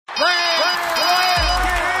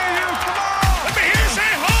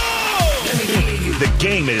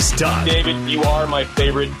game is done. David, you are my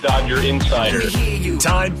favorite Dodger insider.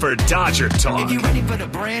 Time for Dodger Talk. If you're ready for the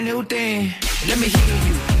brand new thing, let me hear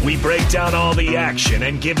you. We break down all the action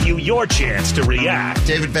and give you your chance to react.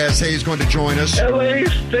 David Vassegh is going to join us.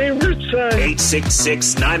 LA's favorite son.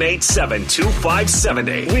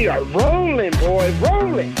 866-987-2570. We are rolling, boy,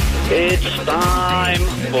 rolling. It's time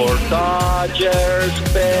for Dodgers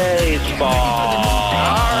baseball. All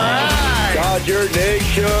right. Dodger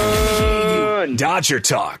Nation. Dodger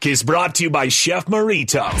Talk is brought to you by Chef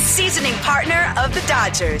Marito. Seasoning partner of the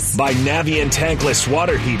Dodgers. By Navien Tankless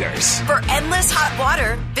Water Heaters. For endless hot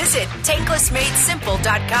water, visit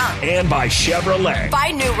tanklessmadesimple.com. And by Chevrolet.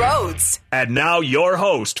 By New Roads. And now your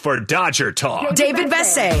host for Dodger Talk, David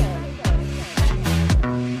Vassegh.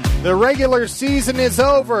 The regular season is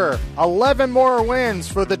over. 11 more wins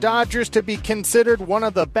for the Dodgers to be considered one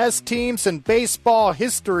of the best teams in baseball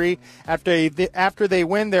history after they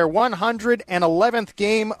win their 111th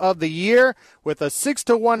game of the year with a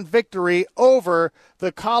 6-1 victory over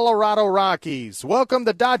the Colorado Rockies. Welcome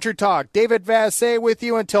to Dodger Talk. David Vassegh with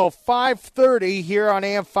you until 5:30 here on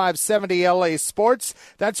AM 570 LA Sports.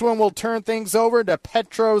 That's when we'll turn things over to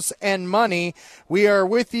Petros and Money. We are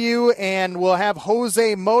with you, and we'll have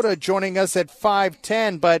Jose Mota joining us at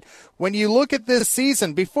 5:10. But when you look at this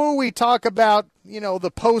season, before we talk about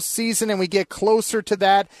the postseason and we get closer to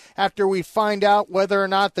that after we find out whether or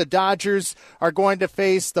not the Dodgers are going to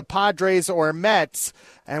face the Padres or Mets,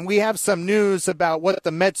 and we have some news about what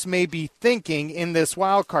the Mets may be thinking in this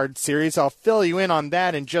wild card series. I'll fill you in on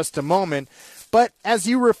that in just a moment. But as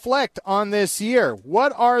you reflect on this year,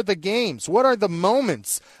 what are the games? What are the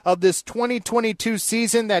moments of this 2022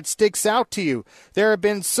 season that sticks out to you? There have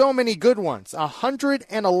been so many good ones.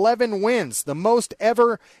 111 wins, the most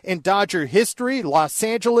ever in Dodger history. Los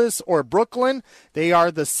Angeles or Brooklyn, they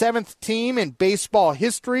are the 7th team in baseball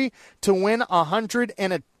history to win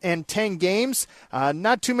 110 games.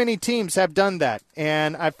 Not too many teams have done that,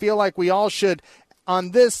 and I feel like we all should,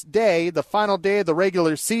 on this day, the final day of the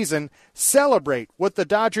regular season, celebrate what the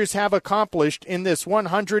Dodgers have accomplished in this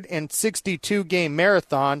 162-game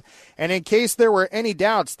marathon. And in case there were any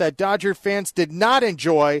doubts that Dodger fans did not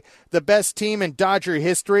enjoy the best team in Dodger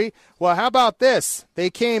history, well, how about this?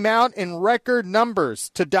 They came out in record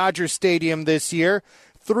numbers to Dodger Stadium this year.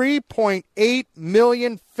 3.8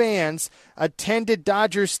 million fans attended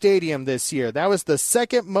Dodger Stadium this year. That was the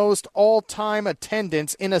second most all-time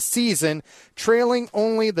attendance in a season, trailing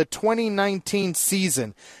only the 2019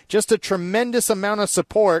 season. Just a tremendous amount of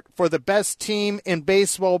support for the best team in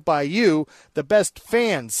baseball by you, the best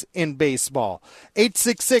fans in baseball.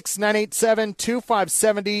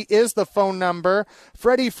 866-987-2570 is the phone number.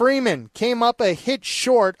 Freddie Freeman came up a hit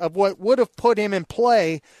short of what would have put him in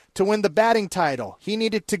play to win the batting title. He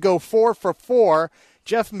needed to go 4 for 4.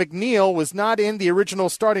 Jeff McNeil was not in the original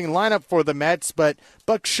starting lineup for the Mets, but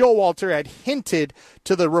Buck Showalter had hinted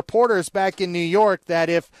to the reporters back in New York that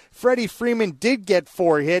if Freddie Freeman did get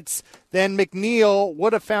 4 hits, then McNeil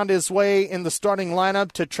would have found his way in the starting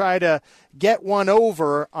lineup to try to get one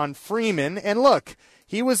over on Freeman. And look,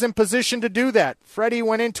 he was in position to do that. Freddie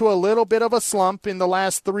went into a little bit of a slump in the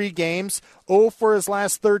last 3 games, 0 for his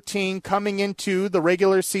last 13 coming into the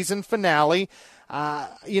regular season finale.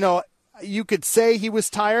 You could say he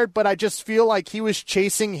was tired, but I just feel like he was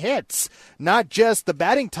chasing hits. Not just the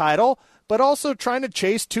batting title, but also trying to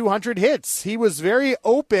chase 200 hits. He was very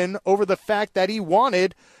open over the fact that he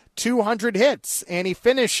wanted 200 hits, and he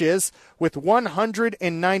finishes with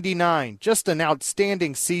 199. Just an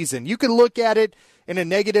outstanding season. You can look at it in a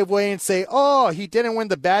negative way and say, oh, he didn't win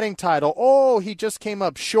the batting title. Oh, he just came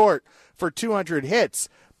up short for 200 hits.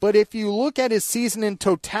 But if you look at his season in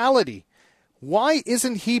totality, why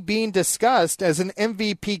isn't he being discussed as an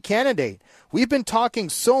MVP candidate? We've been talking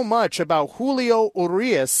so much about Julio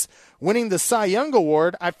Urias winning the Cy Young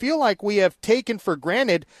Award. I feel like we have taken for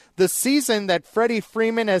granted the season that Freddie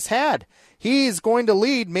Freeman has had. He is going to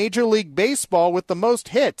lead Major League Baseball with the most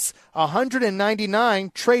hits,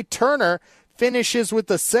 199. Trey Turner finishes with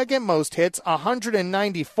the second most hits,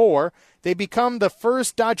 194. They become the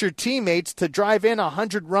first Dodger teammates to drive in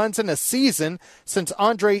 100 runs in a season since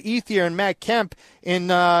Andre Ethier and Matt Kemp in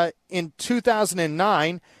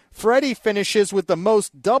 2009. Freddie finishes with the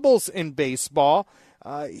most doubles in baseball.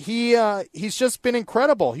 He's just been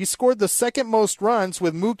incredible. He scored the second most runs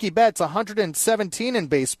with Mookie Betts, 117 in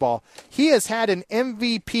baseball. He has had an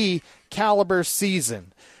MVP caliber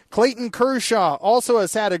season. Clayton Kershaw also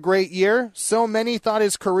has had a great year. So many thought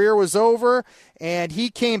his career was over, and he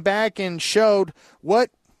came back and showed what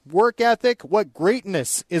work ethic, what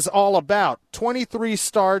greatness is all about. 23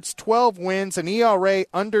 starts, 12 wins, an ERA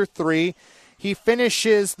under 3. He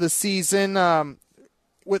finishes the season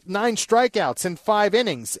with 9 strikeouts in 5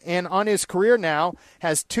 innings, and on his career now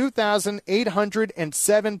has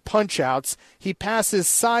 2,807 punch-outs. He passes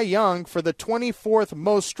Cy Young for the 24th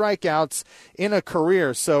most strikeouts in a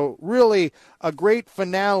career. So really a great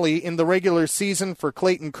finale in the regular season for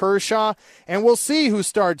Clayton Kershaw, and we'll see who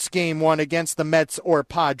starts Game 1 against the Mets or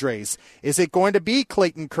Padres. Is it going to be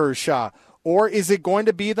Clayton Kershaw? Or is it going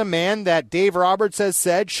to be the man that Dave Roberts has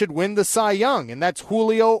said should win the Cy Young, and that's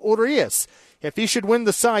Julio Urias? If he should win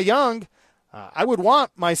the Cy Young, I would want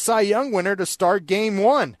my Cy Young winner to start Game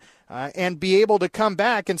 1 and be able to come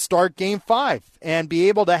back and start Game 5 and be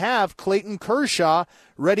able to have Clayton Kershaw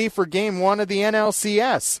ready for Game 1 of the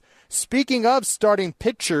NLCS. Speaking of starting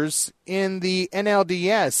pitchers in the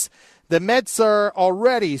NLDS, the Mets are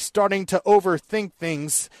already starting to overthink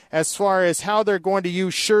things as far as how they're going to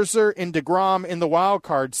use Scherzer and DeGrom in the wild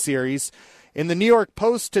card series. In the New York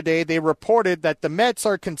Post today, they reported that the Mets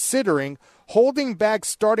are considering holding back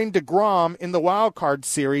starting DeGrom in the wild card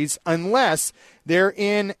series unless they're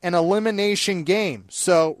in an elimination game.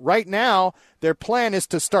 So right now, their plan is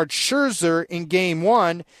to start Scherzer in Game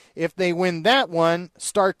 1. If they win that one,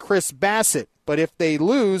 start Chris Bassett. But if they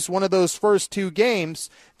lose one of those first 2 games,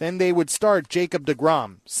 then they would start Jacob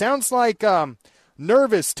DeGrom. Sounds like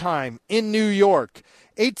nervous time in New York.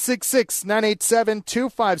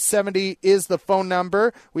 866-987-2570 is the phone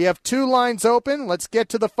number. We have 2 lines open. Let's get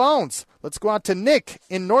to the phones. Let's go out to Nick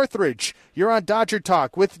in Northridge. You're on Dodger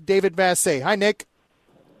Talk with David Vassegh. Hi, Nick.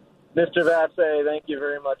 Mr. Vassegh, thank you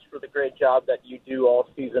very much for the great job that you do all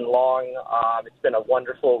season long. It's been a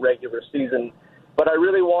wonderful regular season. But I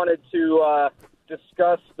really wanted to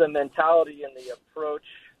discuss the mentality and the approach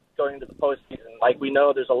going into the postseason. Like we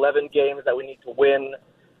know, there's 11 games that we need to win.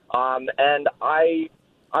 And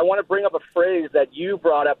I want to bring up a phrase that you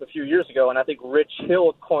brought up a few years ago, and I think Rich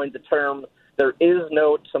Hill coined the term, there is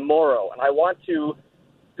no tomorrow. And I want to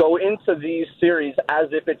go into these series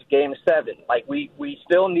as if it's Game 7. Like we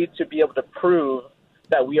still need to be able to prove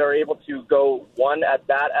that we are able to go one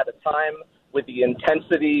at-bat at a time with the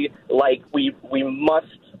intensity, like we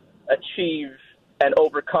must achieve and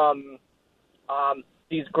overcome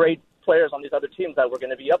these great players on these other teams that we're going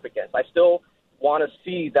to be up against. I still want to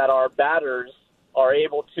see that our batters are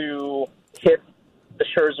able to hit the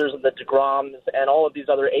Scherzers and the DeGroms and all of these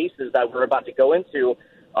other aces that we're about to go into.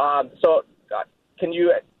 So can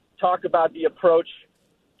you talk about the approach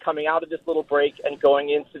coming out of this little break and going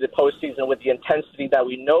into the postseason with the intensity that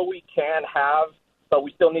we know we can have, but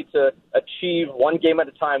we still need to achieve one game at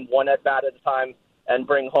a time, one at-bat at a time, and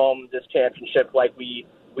bring home this championship like we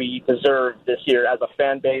deserve this year as a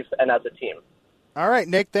fan base and as a team. All right,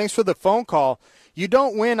 Nick, thanks for the phone call. You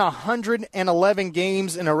don't win 111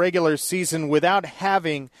 games in a regular season without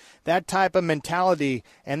having that type of mentality,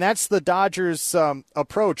 and that's the Dodgers'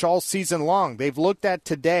 approach all season long. They've looked at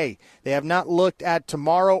today. They have not looked at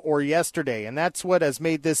tomorrow or yesterday, and that's what has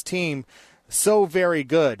made this team so very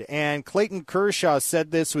good. And Clayton Kershaw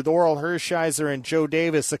said this with Oral Hershiser and Joe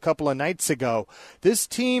Davis a couple of nights ago. This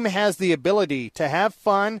team has the ability to have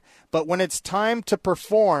fun, but when it's time to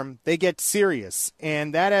perform, they get serious.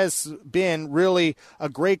 And that has been really a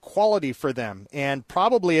great quality for them and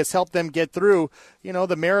probably has helped them get through,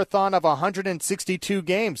 the marathon of 162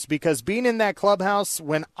 games, because being in that clubhouse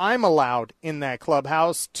when I'm allowed in that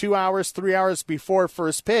clubhouse 2 hours, 3 hours before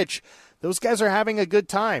first pitch, those guys are having a good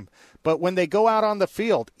time. But when they go out on the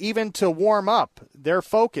field, even to warm up, they're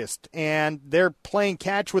focused and they're playing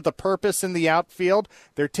catch with a purpose in the outfield.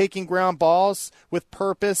 They're taking ground balls with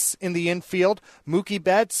purpose in the infield. Mookie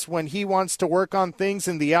Betts, when he wants to work on things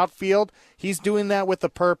in the outfield, he's doing that with a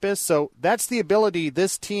purpose. So that's the ability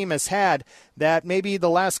this team has had that maybe the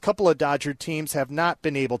last couple of Dodger teams have not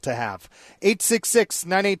been able to have.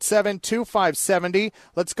 866-987-2570.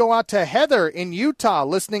 Let's go out to Heather in Utah,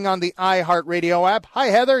 listening on the iHeartRadio app. Hi,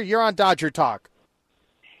 Heather. You're on Dodger Talk.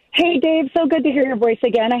 Hey, Dave. So good to hear your voice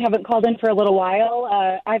again. I haven't called in for a little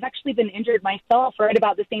while. I've actually been injured myself right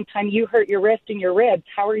about the same time you hurt your wrist and your ribs.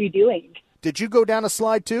 How are you doing? Did you go down a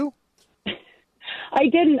slide too? I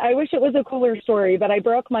didn't. I wish it was a cooler story, but I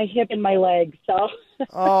broke my hip and my leg. So.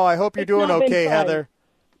 Oh, I hope you're doing okay, Heather.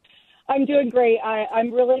 I'm doing great.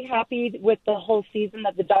 I'm really happy with the whole season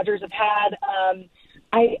that the Dodgers have had.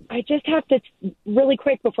 I just have to, really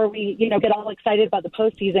quick before we get all excited about the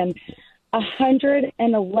postseason,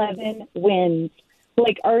 111 wins.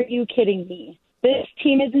 Like, are you kidding me? This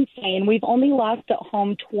team is insane. We've only lost at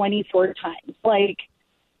home 24 times. Like,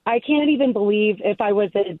 I can't even believe, if I was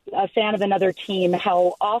a fan of another team,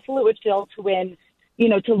 how awful it would feel to win,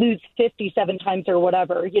 to lose 57 times or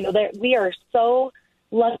whatever. We are so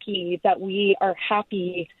lucky that we are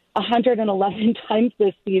happy 111 times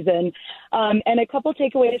this season. And a couple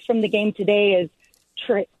takeaways from the game today is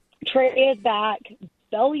Trey is back.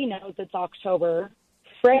 Belly knows it's October.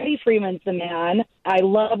 Freddie Freeman's the man. I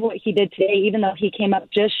love what he did today, even though he came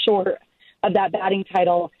up just short of that batting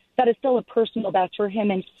title. That is still a personal best for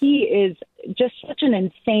him, and he is just such an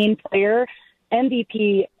insane player.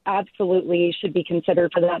 MVP absolutely should be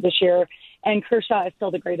considered for that this year. And Kershaw is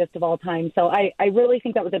still the greatest of all time. So I really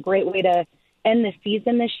think that was a great way to end the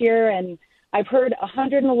season this year. And I've heard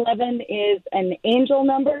 111 is an angel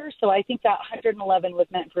number, so I think that 111 was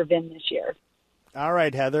meant for Vin this year. All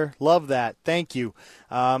right, Heather. Love that. Thank you.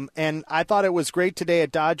 And I thought it was great today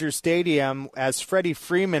at Dodger Stadium as Freddie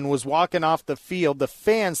Freeman was walking off the field. The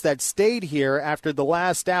fans that stayed here after the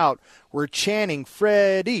last out were chanting,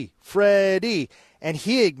 "Freddie, Freddie." And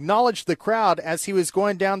he acknowledged the crowd as he was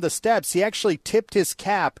going down the steps. He actually tipped his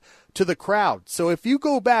cap to the crowd. So if you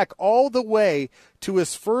go back all the way to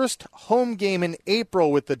his first home game in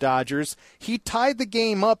April with the Dodgers, he tied the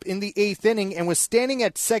game up in the 8th inning and was standing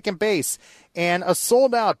at second base. And a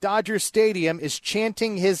sold-out Dodger Stadium is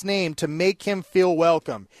chanting his name to make him feel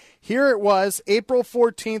welcome. Here it was, April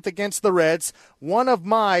 14th against the Reds, one of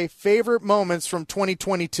my favorite moments from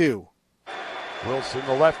 2022. Wilson,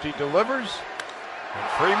 the lefty, delivers. And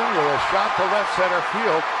Freeman with a shot to left center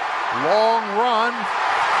field. Long run.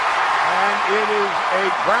 And it is a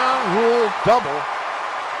ground rule double.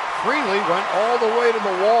 Freely went all the way to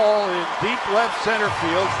the wall in deep left center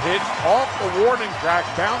field, hit off the warning track,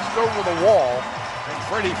 bounced over the wall, and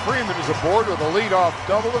Freddie Freeman is aboard with a leadoff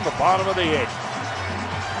double in the bottom of the 8th.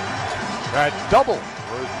 That double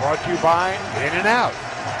was brought to you by In-N-Out.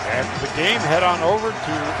 After the game, head on over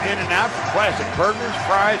to In-N-Out for classic burgers,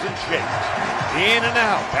 fries, and shakes.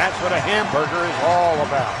 In-N-Out, that's what a hamburger is all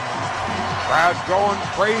about. Crowd going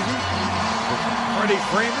crazy. Freddie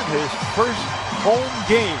Freeman, his first home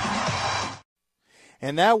game.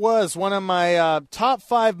 And that was one of my top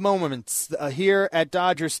 5 moments here at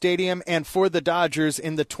Dodger Stadium and for the Dodgers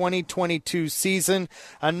in the 2022 season.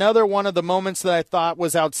 Another one of the moments that I thought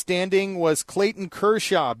was outstanding was Clayton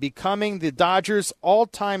Kershaw becoming the Dodgers'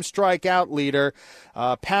 all-time strikeout leader,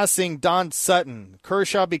 passing Don Sutton.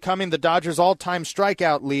 Kershaw becoming the Dodgers' all-time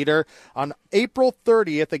strikeout leader on April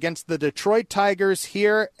 30th against the Detroit Tigers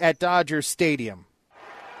here at Dodger Stadium.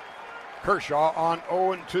 Kershaw on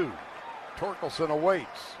 0-2. Torkelson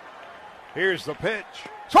awaits. Here's the pitch.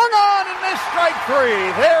 Swung on and missed, strike 3.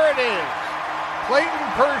 There it is. Clayton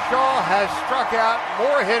Kershaw has struck out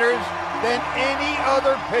more hitters than any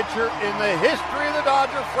other pitcher in the history of the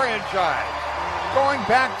Dodger franchise. Going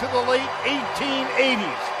back to the late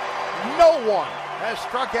 1880s, no one has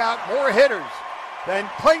struck out more hitters than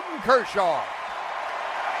Clayton Kershaw.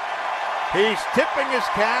 He's tipping his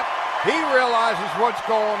cap. He realizes what's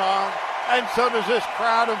going on, and so does this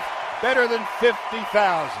crowd of better than 50,000.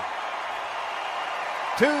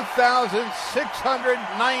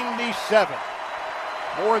 2,697.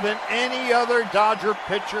 More than any other Dodger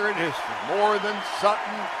pitcher in history. More than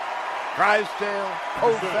Sutton, Drysdale,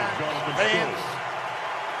 Koufax, Vance.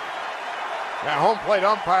 Now home plate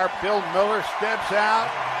umpire Bill Miller steps out.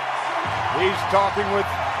 He's talking with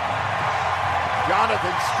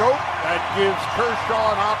Jonathan Scope. That gives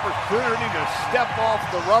Kershaw an opportunity to step off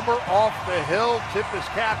the rubber, off the hill, tip his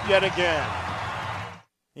cap yet again.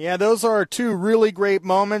 Yeah, those are 2 really great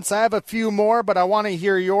moments. I have a few more, but I want to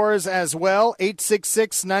hear yours as well.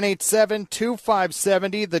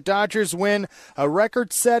 866-987-2570. The Dodgers win a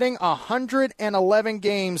record-setting 111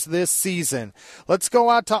 games this season. Let's go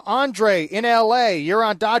out to Andre in L.A. You're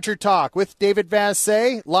on Dodger Talk with David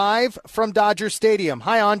Vassegh, live from Dodger Stadium.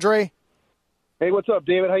 Hi, Andre. Hey, what's up,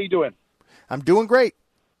 David? How you doing? I'm doing great.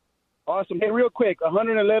 Awesome. Hey, real quick,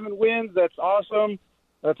 111 wins, that's awesome.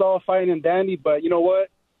 That's all fine and dandy, but you know what?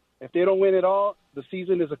 If they don't win it all, the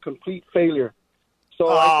season is a complete failure. So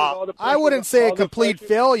I wouldn't say a complete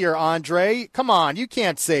failure, Andre. Come on, you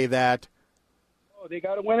can't say that. Oh, they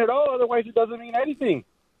got to win it all, otherwise it doesn't mean anything.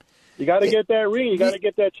 You got to get that ring. You got to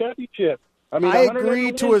get that championship. I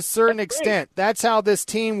agree to a certain extent. That's how this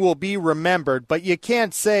team will be remembered, but you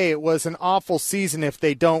can't say it was an awful season if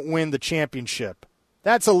they don't win the championship.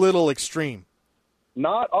 That's a little extreme.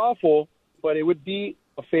 Not awful, but it would be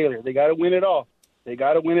a failure. They got to win it all. They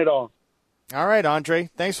got to win it all. All right, Andre.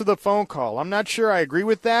 Thanks for the phone call. I'm not sure I agree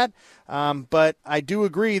with that, but I do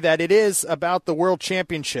agree that it is about the World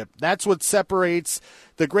Championship. That's what separates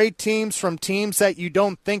the great teams from teams that you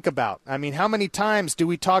don't think about. I mean, how many times do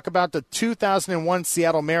we talk about the 2001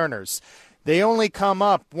 Seattle Mariners? They only come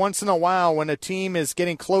up once in a while when a team is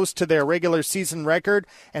getting close to their regular season record,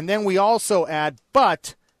 and then we also add,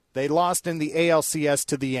 but they lost in the ALCS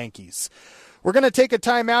to the Yankees. We're going to take a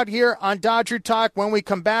time out here on Dodger Talk. When we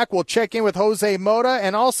come back, we'll check in with Jose Mota,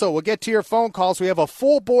 and also we'll get to your phone calls. We have a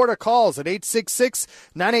full board of calls at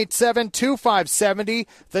 866-987-2570.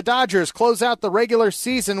 The Dodgers close out the regular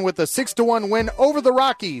season with a 6-1 win over the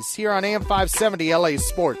Rockies here on AM 570 LA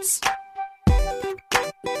Sports.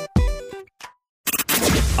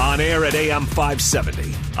 On air at AM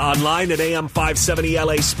 570, online at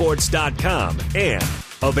am570lasports.com, and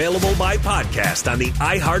available by podcast on the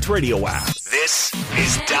iHeartRadio app. This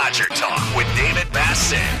is Dodger Talk with David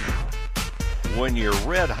Bassett. When you're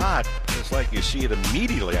red hot, it's like you see it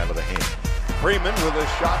immediately out of the hand. Freeman with a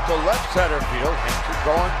shot to left center field. Hanson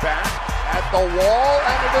going back at the wall,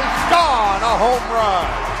 and it is gone. A home run.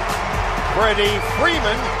 Freddie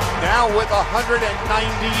Freeman now with 198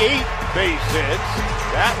 base hits.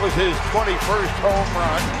 That was his 21st home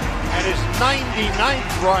run and his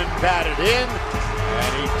 99th run batted in,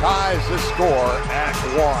 and he ties the score at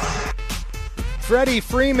 1. Freddie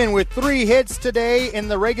Freeman with 3 hits today in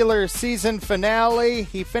the regular season finale.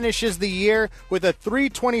 He finishes the year with a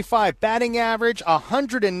 .325 batting average,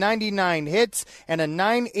 199 hits, and a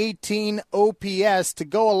 .918 OPS to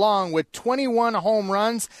go along with 21 home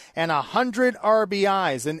runs and 100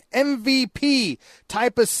 RBIs. An MVP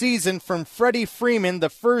type of season from Freddie Freeman, the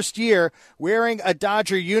first year wearing a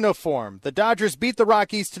Dodger uniform. The Dodgers beat the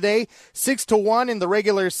Rockies today 6-1 in the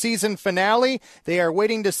regular season finale. They are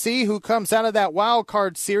waiting to see who comes out of that wild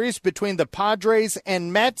card series between the Padres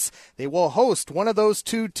and Mets. They will host one of those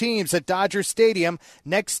two teams at Dodger Stadium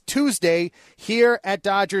next Tuesday here at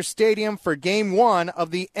Dodger Stadium for Game 1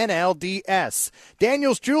 of the NLDS.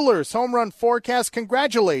 Daniels Jewelers Home Run Forecast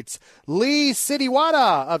congratulates Lee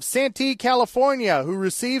Sitiwada of Santee, California, who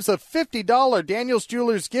receives a $50 Daniels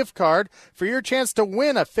Jewelers gift card. For your chance to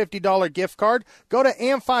win a $50 gift card, go to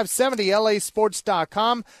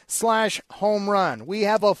am570lasports.com/home run. We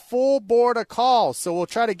have a full board of calls, so we'll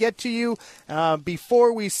try to get to you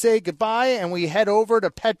before we say goodbye and we head over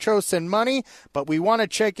to Petros and Money. But we want to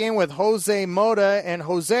check in with Jose Mota. And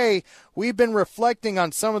Jose, we've been reflecting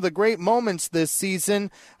on some of the great moments this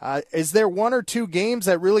season. Is there one or two games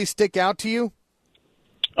that really stick out to you?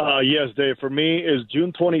 Yes, Dave. For me, is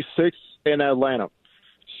June 26th in Atlanta.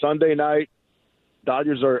 Sunday night,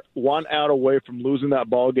 Dodgers are 1 out away from losing that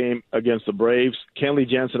ball game against the Braves. Kenley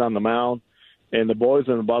Jansen on the mound, and the boys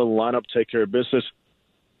in the bottom of the lineup take care of business.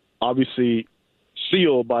 Obviously,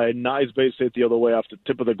 sealed by a nice base hit the other way off the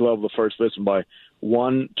tip of the glove of the first baseman by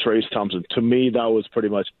one Trace Thompson. To me, that was pretty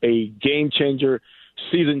much a game changer,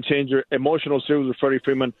 season changer, emotional series with Freddie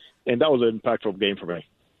Freeman, and that was an impactful game for me.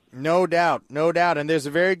 No doubt, no doubt. And there's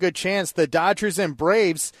a very good chance the Dodgers and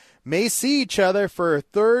Braves may see each other for a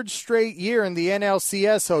third straight year in the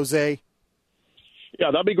NLCS, Jose.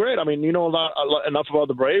 Yeah, that'd be great. I mean, you know enough about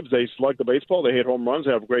the Braves. They select the baseball. They hit home runs.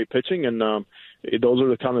 They have great pitching, and those are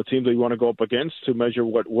the kind of teams that you want to go up against to measure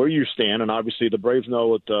where you stand. And obviously, the Braves know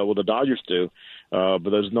what the Dodgers do. But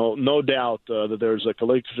there's no doubt that there's a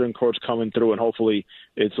collection course coming through, and hopefully,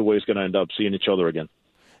 it's the way it's going to end up seeing each other again.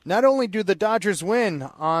 Not only do the Dodgers win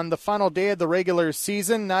on the final day of the regular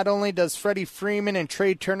season, not only does Freddie Freeman and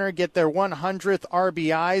Trey Turner get their 100th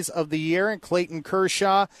RBIs of the year, and Clayton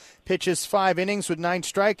Kershaw pitches 5 innings with 9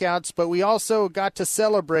 strikeouts, but we also got to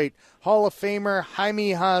celebrate Hall of Famer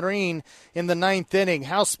Jaime Jarrín in the 9th inning.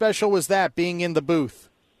 How special was that, being in the booth?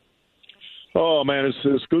 Oh, man,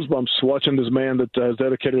 it's goosebumps watching this man that has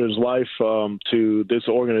dedicated his life to this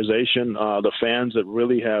organization, the fans that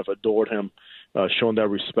really have adored him. Showing that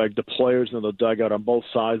respect, the players in the dugout on both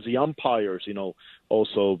sides, the umpires,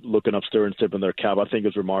 also looking upstairs and tipping their cap. I think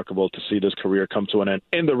it's remarkable to see this career come to an end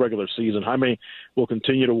in the regular season. Jaime will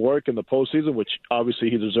continue to work in the postseason, which obviously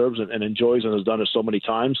he deserves and enjoys and has done it so many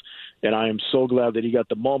times. And I am so glad that he got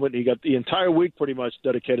the moment. He got the entire week pretty much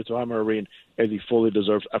dedicated to Jaime Jarrín, as he fully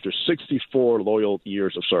deserves after 64 loyal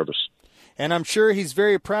years of service. And I'm sure he's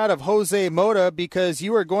very proud of Jose Mota, because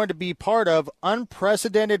you are going to be part of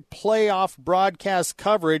unprecedented playoff broadcast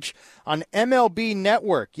coverage on MLB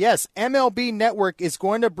Network. Yes, MLB Network is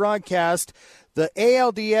going to broadcast the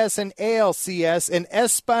ALDS and ALCS in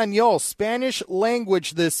Espanol, Spanish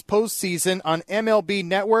language, this postseason on MLB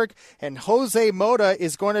Network, and Jose Mota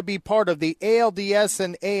is going to be part of the ALDS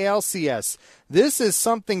and ALCS. This is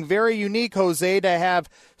something very unique, Jose, to have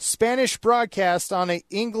Spanish broadcast on a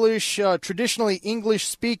traditionally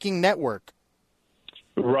English-speaking network.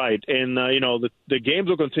 Right, and the games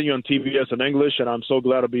will continue on TBS in English, and I'm so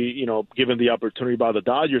glad to be given the opportunity by the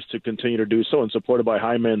Dodgers to continue to do so, and supported by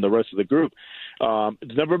Jaime and the rest of the group.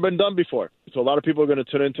 It's never been done before, so a lot of people are going to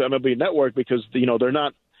tune into MLB Network because they're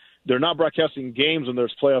not broadcasting games when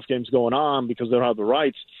there's playoff games going on because they don't have the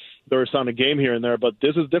rights. there is on a game here and there, but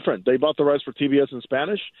this is different. They bought the rights for TBS in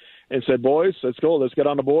Spanish and said, boys, let's go. Let's get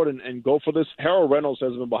on the board and go for this. Harold Reynolds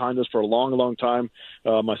has been behind this for a long, long time,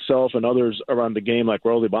 myself and others around the game like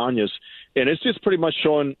Raul Ibanez. And it's just pretty much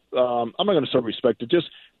showing, I'm not going to say respect, just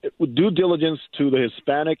due diligence to the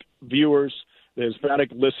Hispanic viewers, the Hispanic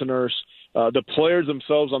listeners, the players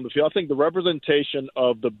themselves on the field. I think the representation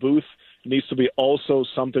of the booth needs to be also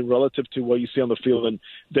something relative to what you see on the field. And,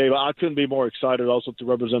 Dave, I couldn't be more excited also to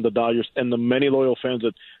represent the Dodgers and the many loyal fans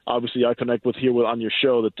that obviously I connect with here on your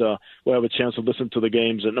show that we'll have a chance to listen to the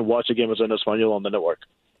games and watch the games in Espanol on the network.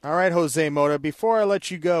 All right, Jose Mota, before I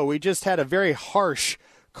let you go, we just had a very harsh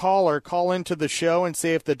caller call into the show and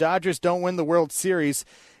say if the Dodgers don't win the World Series,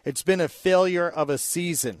 it's been a failure of a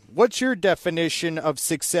season. What's your definition of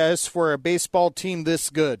success for a baseball team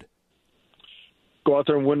this good? Go out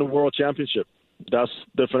there and win the World Championship. That's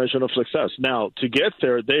the definition of success. Now, to get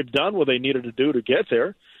there, they've done what they needed to do to get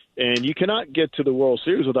there, and you cannot get to the World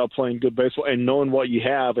Series without playing good baseball and knowing what you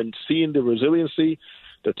have and seeing the resiliency,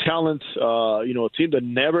 the talent, a team that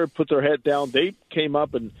never put their head down. They came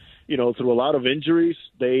up and, through a lot of injuries,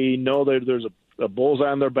 they know that there's a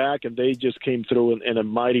bullseye on their back, and they just came through in a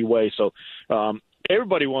mighty way. So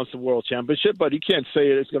everybody wants the World Championship, but you can't say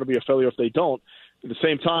it's going to be a failure if they don't. At the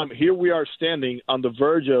same time, here we are standing on the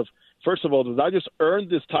verge of, first of all, the Dodgers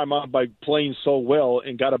earned this time out by playing so well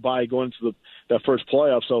and got a bye going to that first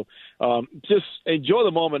playoff. So just enjoy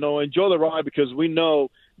the moment, enjoy the ride, because we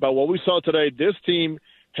know about what we saw today. This team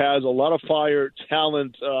has a lot of fire,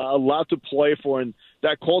 talent, a lot to play for, and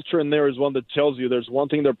that culture in there is one that tells you there's one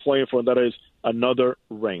thing they're playing for, and that is another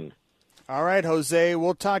ring. All right, Jose,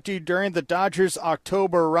 we'll talk to you during the Dodgers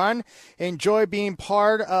October run. Enjoy being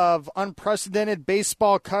part of unprecedented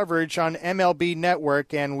baseball coverage on MLB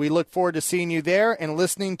Network, and we look forward to seeing you there and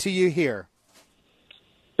listening to you here.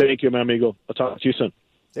 Thank you, my amigo. I'll talk to you soon.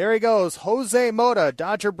 There he goes. Jose Mota,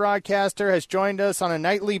 Dodger broadcaster, has joined us on a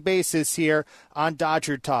nightly basis here on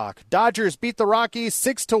Dodger Talk. Dodgers beat the Rockies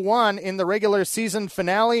 6-1 in the regular season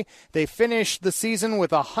finale. They finished the season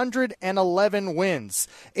with 111 wins.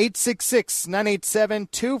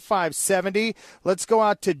 866-987-2570. Let's go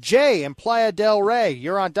out to Jay in Playa del Rey.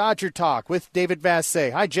 You're on Dodger Talk with David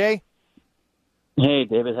Vassay. Hi, Jay. Hey,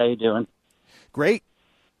 David. How you doing? Great.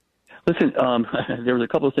 Listen, there was a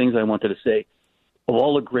couple of things I wanted to say. Of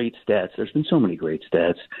all the great stats, there's been so many great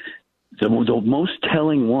stats. The most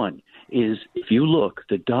telling one is, if you look,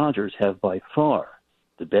 the Dodgers have by far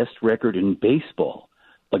the best record in baseball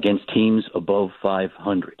against teams above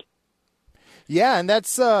 500. Yeah, and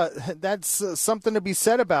that's something to be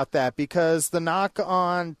said about that, because the knock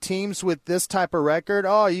on teams with this type of record,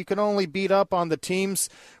 you can only beat up on the teams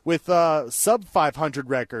with sub-500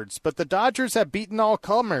 records. But the Dodgers have beaten all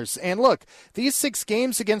comers. And look, these 6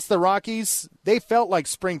 games against the Rockies, they felt like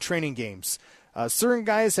spring training games. Certain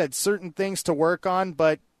guys had certain things to work on,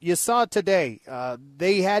 but you saw it today.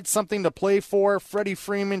 They had something to play for. Freddie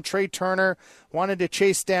Freeman, Trey Turner wanted to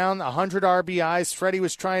chase down 100 RBIs. Freddie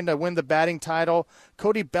was trying to win the batting title.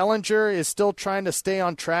 Cody Bellinger is still trying to stay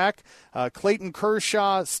on track. Clayton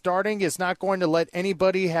Kershaw starting is not going to let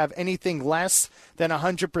anybody have anything less than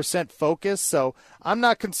 100% focus. So I'm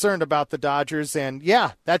not concerned about the Dodgers. And,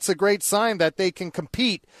 yeah, that's a great sign that they can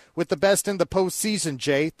compete with the best in the postseason,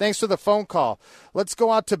 Jay. Thanks for the phone call. Let's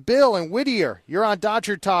go out to Bill in Whittier. You're on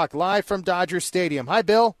Dodger Talk, live from Dodger Stadium. Hi,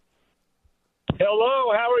 Bill.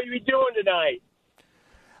 Hello. How are you doing tonight?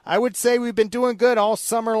 I would say we've been doing good all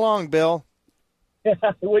summer long, Bill.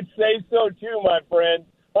 I would say so, too, my friend.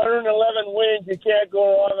 111 wins. You can't go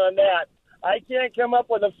wrong on that. I can't come up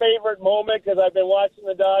with a favorite moment because I've been watching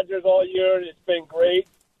the Dodgers all year, and it's been great.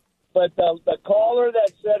 But the caller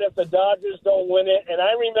that said if the Dodgers don't win it, and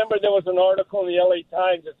I remember there was an article in the LA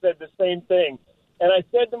Times that said the same thing. And I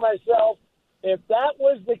said to myself, if that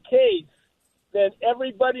was the case, then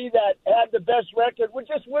everybody that had the best record would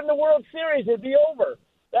just win the World Series. It'd be over.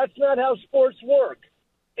 That's not how sports work.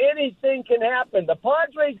 Anything can happen. The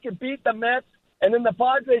Padres can beat the Mets, and then the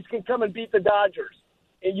Padres can come and beat the Dodgers.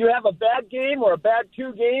 And you have a bad game or a bad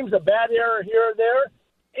 2 games, a bad error here or there,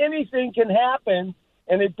 anything can happen,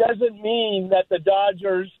 and it doesn't mean that the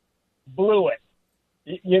Dodgers blew it.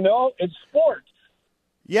 It's sports.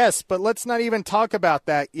 Yes, but let's not even talk about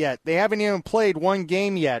that yet. They haven't even played 1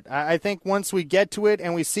 game yet. I think once we get to it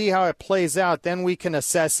and we see how it plays out, then we can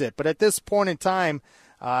assess it. But at this point in time,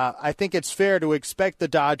 I think it's fair to expect the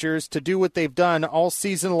Dodgers to do what they've done all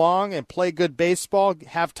season long and play good baseball,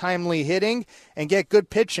 have timely hitting, and get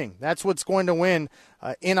good pitching. That's what's going to win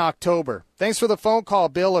in October. Thanks for the phone call,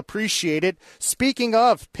 Bill. Appreciate it. Speaking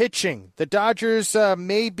of pitching, the Dodgers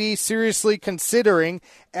may be seriously considering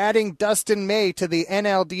adding Dustin May to the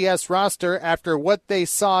NLDS roster after what they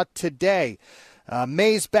saw today.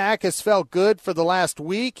 May's back has felt good for the last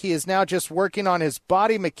week. He is now just working on his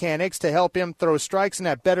body mechanics to help him throw strikes and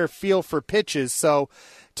have better feel for pitches. So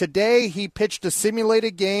today he pitched a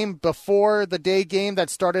simulated game before the day game that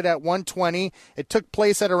started at 1:20. It took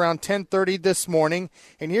place at around 10:30 this morning.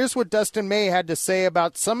 And here's what Dustin May had to say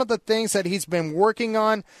about some of the things that he's been working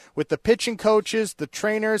on with the pitching coaches, the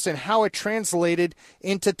trainers, and how it translated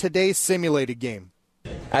into today's simulated game.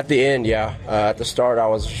 At the end, yeah. At the start, I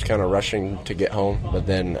was just kind of rushing to get home. But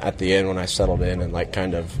then at the end, when I settled in and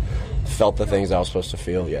kind of felt the things I was supposed to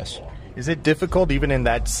feel, yes. Is it difficult, even in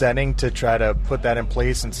that setting, to try to put that in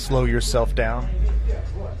place and slow yourself down?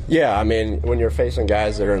 Yeah, I mean, when you're facing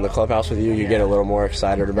guys that are in the clubhouse with you, you get a little more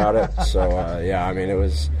excited about it. So, yeah, I mean, it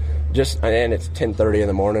was just, and it's 10:30 in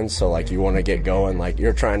the morning, so, you want to get going.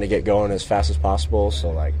 You're trying to get going as fast as possible,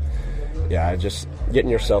 so, yeah, just getting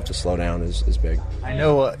yourself to slow down is big. I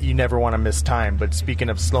know you never want to miss time, but speaking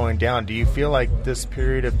of slowing down, do you feel like this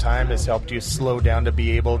period of time has helped you slow down to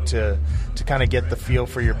be able to kind of get the feel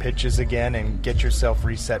for your pitches again and get yourself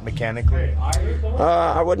reset mechanically?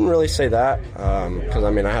 I wouldn't really say that because,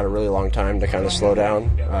 I had a really long time to kind of slow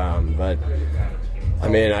down. But,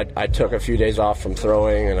 I took a few days off from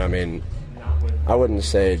throwing, and, I wouldn't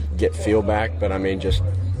say get feel back, but, just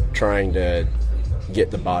trying to get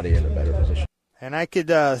the body in a better position. And I could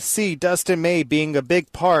see Dustin May being a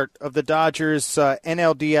big part of the Dodgers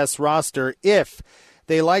NLDS roster if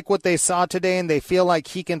they like what they saw today and they feel like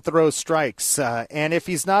he can throw strikes. And if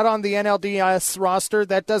he's not on the NLDS roster,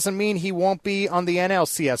 that doesn't mean he won't be on the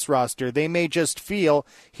NLCS roster. They may just feel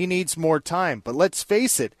he needs more time. But let's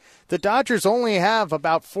face it, the Dodgers only have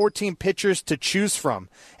about 14 pitchers to choose from.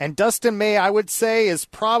 And Dustin May, I would say, is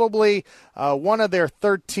probably one of their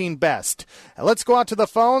 13 best. Now, let's go out to the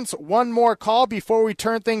phones. One more call before we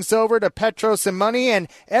turn things over to Petros and Money. And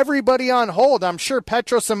everybody on hold, I'm sure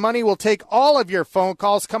Petros and Money will take all of your phone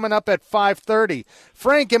calls coming up at 5:30.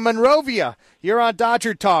 Frank in Monrovia, you're on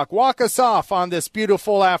Dodger Talk. Walk us off on this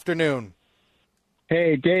beautiful afternoon.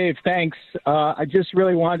 Hey, Dave, thanks. I just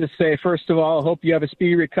really wanted to say, first of all, I hope you have a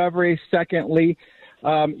speedy recovery. Secondly,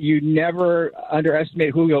 you never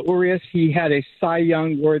underestimate Julio Urias. He had a Cy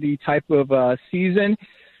Young-worthy type of season.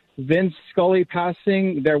 Vince Scully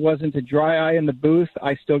passing, there wasn't a dry eye in the booth.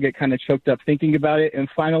 I still get kind of choked up thinking about it. And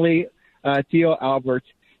finally, Theo Albert.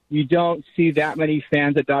 You don't see that many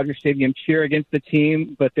fans at Dodger Stadium cheer against the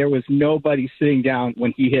team, but there was nobody sitting down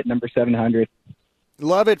when he hit number 700.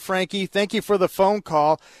 Love it, Frankie. Thank you for the phone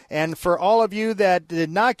call. And for all of you that did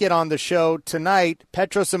not get on the show tonight,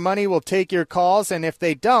 Petros and Money will take your calls. And if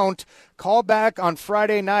they don't, call back on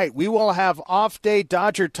Friday night. We will have off-day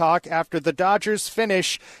Dodger Talk after the Dodgers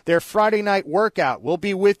finish their Friday night workout. We'll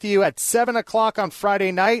be with you at 7 o'clock on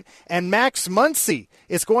Friday night. And Max Muncy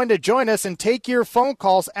is going to join us and take your phone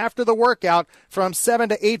calls after the workout from 7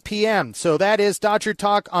 to 8 p.m. So that is Dodger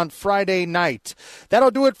Talk on Friday night.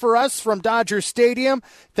 That'll do it for us from Dodger Stadium.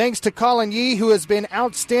 Thanks to Colin Yee, who has been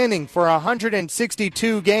outstanding for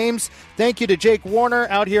 162 games. Thank you to Jake Warner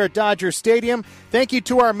out here at Dodger Stadium. Thank you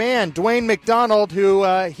to our man, Dwayne McDonald, who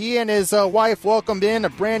he and his wife welcomed in a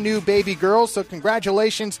brand new baby girl. So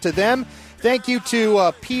congratulations to them. Thank you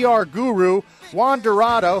to PR guru Juan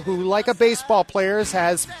Dorado, who, like a baseball player,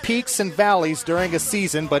 has peaks and valleys during a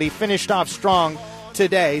season, but he finished off strong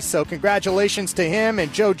today. So congratulations to him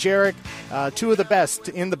and Joe Jarek, two of the best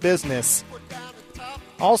in the business.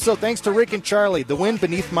 Also, thanks to Rick and Charlie, the wind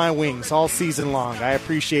beneath my wings all season long. I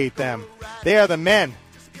appreciate them. They are the men.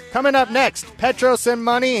 Coming up next, Petros and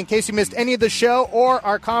Money. In case you missed any of the show or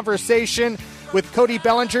our conversation with Cody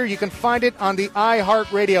Bellinger, you can find it on the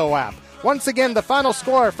iHeartRadio app. Once again, the final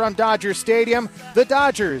score from Dodger Stadium. The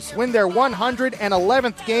Dodgers win their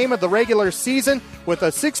 111th game of the regular season with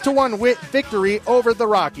a 6-1 victory over the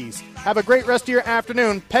Rockies. Have a great rest of your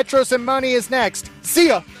afternoon. Petros and Money is next. See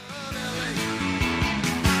ya!